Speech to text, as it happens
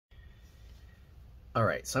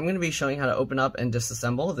Alright, so I'm going to be showing how to open up and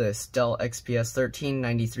disassemble this Dell XPS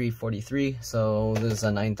 139343. So this is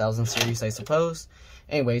a 9000 series, I suppose.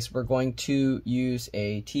 Anyways, we're going to use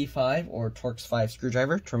a T5 or Torx 5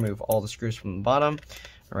 screwdriver to remove all the screws from the bottom.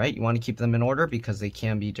 Alright, you want to keep them in order because they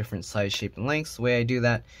can be different size, shape, and lengths. The way I do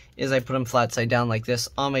that is I put them flat side down like this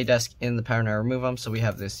on my desk in the pattern I remove them, so we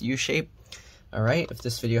have this U shape. Alright, if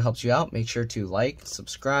this video helps you out, make sure to like,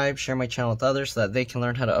 subscribe, share my channel with others so that they can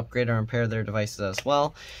learn how to upgrade or repair their devices as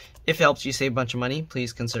well. If it helps you save a bunch of money,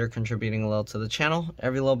 please consider contributing a little to the channel.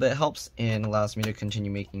 Every little bit helps and allows me to continue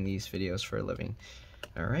making these videos for a living.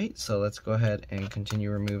 Alright, so let's go ahead and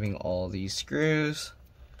continue removing all these screws.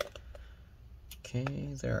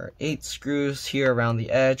 Okay, there are 8 screws here around the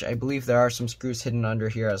edge. I believe there are some screws hidden under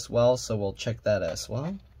here as well, so we'll check that as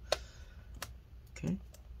well. Okay.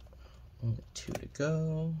 Only 2 to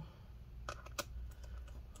go.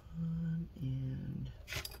 1 and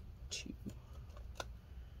 2.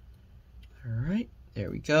 Alright,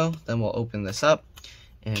 there we go. Then we'll open this up.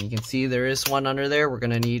 And you can see there is one under there. We're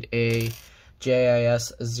going to need a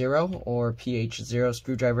JIS 0 or PH 0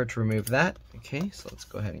 screwdriver to remove that. Okay, so let's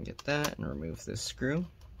go ahead and get that and remove this screw.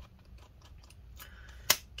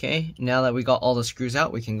 Okay, now that we got all the screws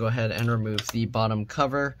out, we can go ahead and remove the bottom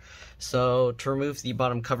cover. So to remove the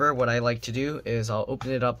bottom cover, what I like to do is I'll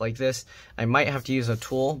open it up like this. I might have to use a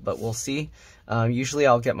tool, but we'll see. Usually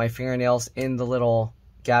I'll get my fingernails in the little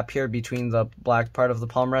gap here between the black part of the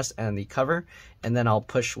palm rest and the cover, and then I'll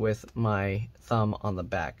push with my thumb on the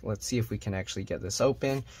back. Let's see if we can actually get this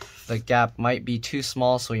open. The gap might be too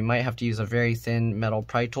small, so we might have to use a very thin metal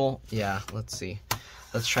pry tool. Yeah, let's see.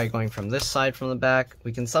 Let's try going from this side from the back.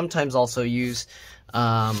 We can sometimes also use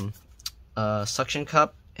a suction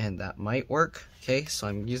cup, and that might work. Okay, so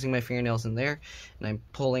I'm using my fingernails in there, and I'm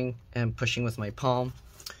pulling and pushing with my palm.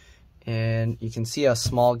 And you can see a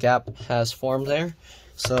small gap has formed there.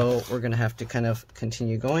 So we're going to have to kind of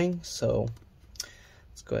continue going. So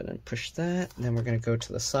let's go ahead and push that. And then we're going to go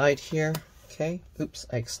to the side here. Okay, oops,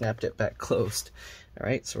 I snapped it back closed. All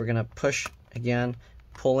right, so we're going to push again,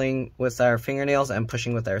 pulling with our fingernails and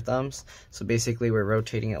pushing with our thumbs. So basically we're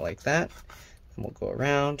rotating it like that. And we'll go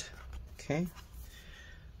around. Okay.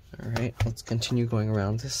 All right, let's continue going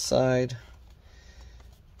around this side.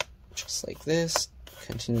 Just like this.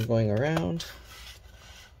 Continue going around.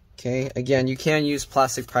 Okay, again, you can use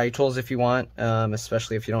plastic pry tools if you want,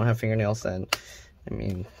 especially if you don't have fingernails. Then, I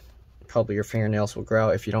mean, probably your fingernails will grow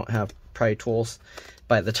out if you don't have pry tools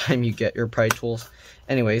by the time you get your pry tools.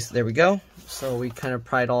 Anyways, there we go. So we kind of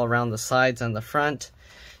pried all around the sides and the front.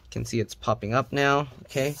 You can see it's popping up now.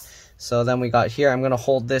 Okay, so then we got here. I'm going to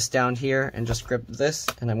hold this down here and just grip this,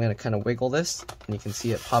 and I'm going to kind of wiggle this, and you can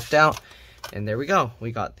see it popped out. And there we go.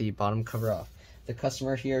 We got the bottom cover off. The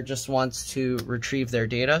customer here just wants to retrieve their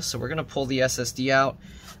data, so we're going to pull the SSD out.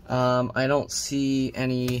 I don't see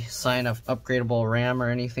any sign of upgradable RAM or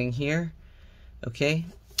anything here. Okay,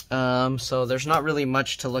 so there's not really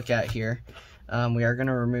much to look at here. We are going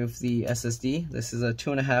to remove the SSD. This is a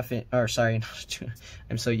 2.5 inch, or sorry, not 2,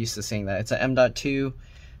 I'm so used to saying that. It's a M.2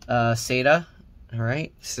 SATA.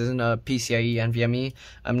 Alright, this isn't a PCIe NVMe.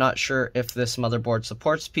 I'm not sure if this motherboard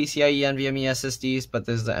supports PCIe NVMe SSDs, but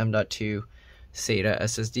this is the M.2 SATA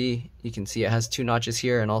SSD. You can see it has 2 notches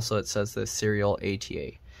here, and also it says the serial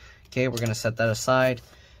ATA. Okay, we're going to set that aside.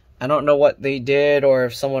 I don't know what they did or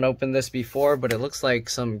if someone opened this before, but it looks like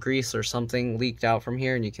some grease or something leaked out from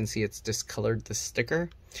here, and you can see it's discolored the sticker.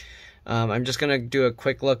 I'm just going to do a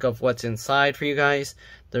quick look of what's inside for you guys.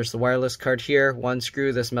 There's the wireless card here, 1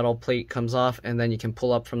 screw, this metal plate comes off, and then you can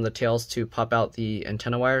pull up from the tails to pop out the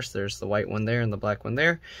antenna wires. There's the white one there and the black one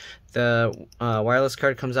there. The wireless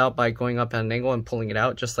card comes out by going up at an angle and pulling it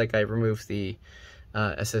out, just like I removed the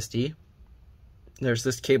SSD. There's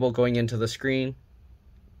this cable going into the screen,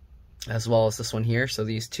 as well as this one here. So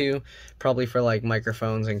these two, probably for like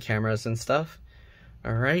microphones and cameras and stuff.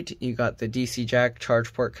 Alright, you got the DC jack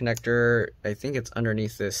charge port connector. I think it's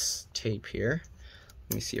underneath this tape here.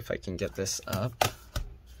 Let me see if I can get this up.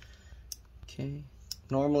 Okay.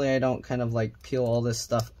 Normally I don't kind of like peel all this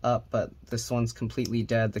stuff up, but this one's completely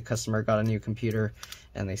dead. The customer got a new computer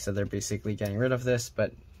and they said they're basically getting rid of this,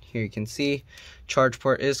 but here you can see charge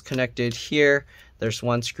port is connected here. There's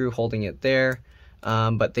 1 screw holding it there.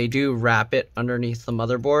 But they do wrap it underneath the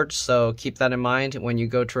motherboard, so keep that in mind. When you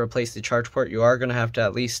go to replace the charge port, you are going to have to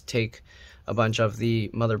at least take a bunch of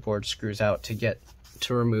the motherboard screws out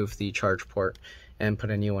to remove the charge port and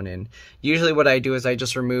put a new one in. Usually what I do is I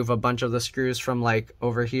just remove a bunch of the screws from like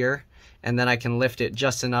over here, and then I can lift it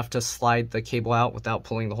just enough to slide the cable out without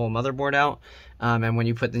pulling the whole motherboard out. And when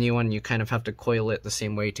you put the new one, you kind of have to coil it the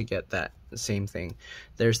same way to get that same thing.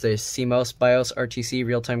 There's the CMOS BIOS RTC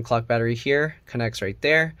real-time clock battery here, connects right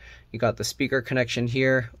there. You got the speaker connection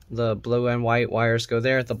here. The blue and white wires go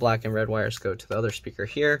there. The black and red wires go to the other speaker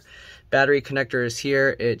here. Battery connector is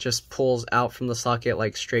here. It just pulls out from the socket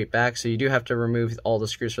like straight back. So you do have to remove all the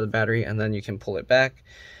screws for the battery and then you can pull it back.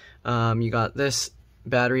 You got this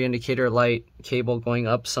battery indicator light cable going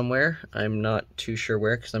up somewhere. I'm not too sure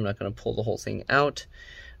where because I'm not going to pull the whole thing out.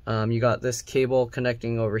 You got this cable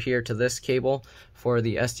connecting over here to this cable for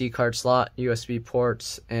the SD card slot, USB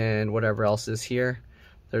ports, and whatever else is here.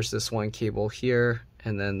 There's this one cable here,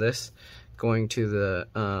 and then this going to the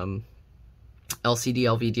LCD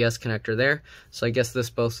LVDS connector there. So I guess this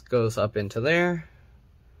both goes up into there.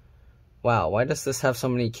 Wow, why does this have so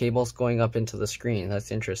many cables going up into the screen? That's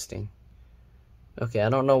interesting. Okay, I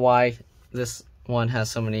don't know why this one has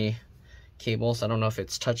so many cables. I don't know if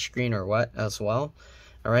it's touchscreen or what as well.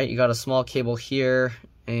 All right, you got a small cable here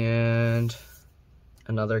and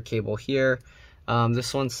another cable here.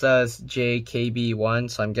 This one says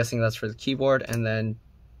JKB1, so I'm guessing that's for the keyboard, and then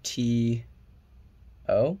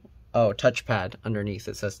touchpad underneath.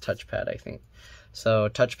 It says touchpad, I think. So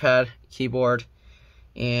touchpad, keyboard,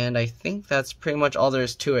 and I think that's pretty much all there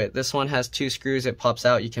is to it. This one has 2 screws. It pops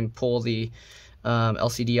out. You can pull the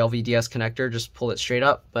LCD LVDS connector, just pull it straight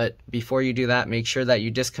up. But before you do that, make sure that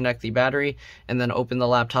you disconnect the battery and then open the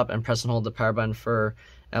laptop and press and hold the power button for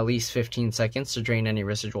at least 15 seconds to drain any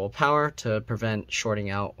residual power to prevent shorting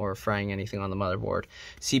out or frying anything on the motherboard.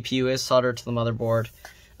 CPU is soldered to the motherboard.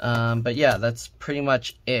 But yeah, that's pretty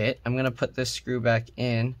much it. I'm gonna put this screw back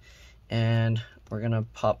in and we're gonna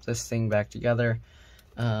pop this thing back together,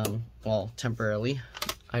 well, temporarily.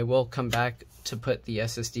 I will come back to put the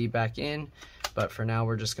SSD back in, but for now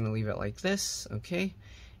we're just gonna leave it like this, okay?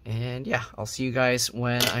 And yeah, I'll see you guys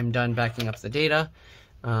when I'm done backing up the data.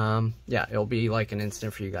 Yeah, it'll be like an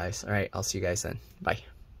instant for you guys. All right, I'll see you guys then. Bye.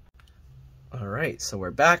 All right, so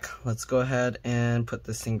we're back. Let's go ahead and put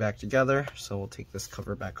this thing back together. So we'll take this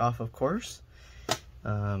cover back off, of course.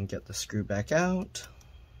 Get the screw back out.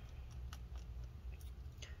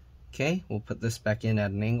 Okay, we'll put this back in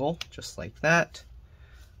at an angle, just like that.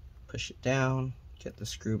 Push it down, get the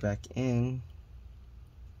screw back in.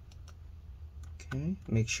 Okay,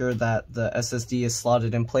 make sure that the SSD is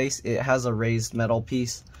slotted in place. It has a raised metal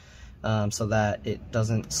piece so that it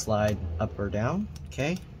doesn't slide up or down,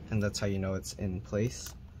 okay? And that's how you know it's in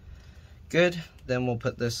place. Good, then we'll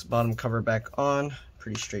put this bottom cover back on.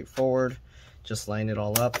 Pretty straightforward. Just line it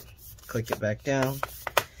all up, click it back down.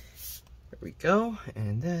 There we go,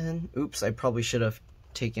 and then, oops, I probably should have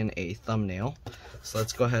taken a thumbnail. So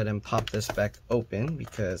let's go ahead and pop this back open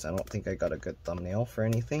because I don't think I got a good thumbnail for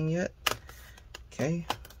anything yet. Okay,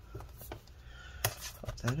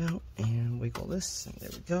 pop that out and wiggle this, and there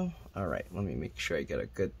we go. All right, let me make sure I get a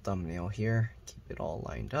good thumbnail here. Keep it all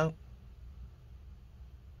lined up.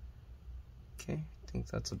 Okay, I think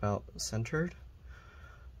that's about centered.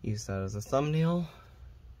 Use that as a thumbnail.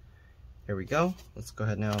 There we go. Let's go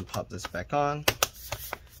ahead now and pop this back on.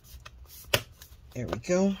 There we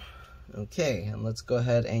go. Okay, and let's go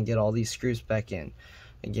ahead and get all these screws back in.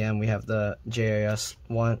 Again, we have the JIS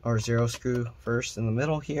 1 or 0 screw first in the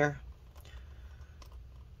middle here.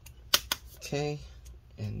 Okay,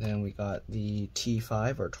 and then we got the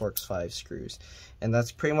T5 or Torx 5 screws. And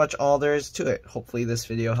that's pretty much all there is to it. Hopefully this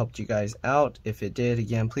video helped you guys out. If it did,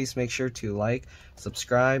 again, please make sure to like,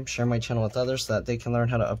 subscribe, share my channel with others so that they can learn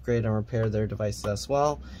how to upgrade and repair their devices as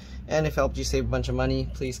well. And if it helped you save a bunch of money,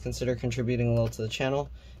 please consider contributing a little to the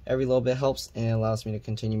channel. Every little bit helps and allows me to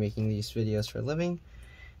continue making these videos for a living.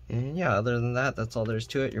 And yeah, other than that, that's all there is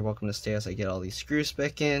to it. You're welcome to stay as I get all these screws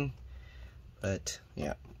back in. But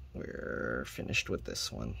yeah, we're finished with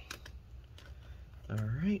this one. All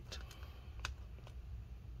right.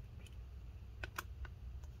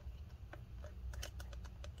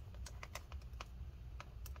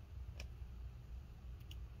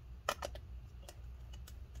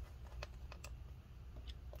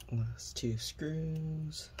 Last 2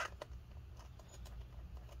 screws.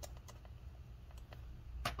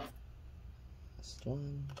 Last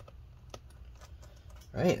one.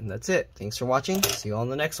 Alright, and that's it. Thanks for watching. See you all in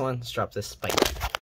the next one. Let's drop this spike.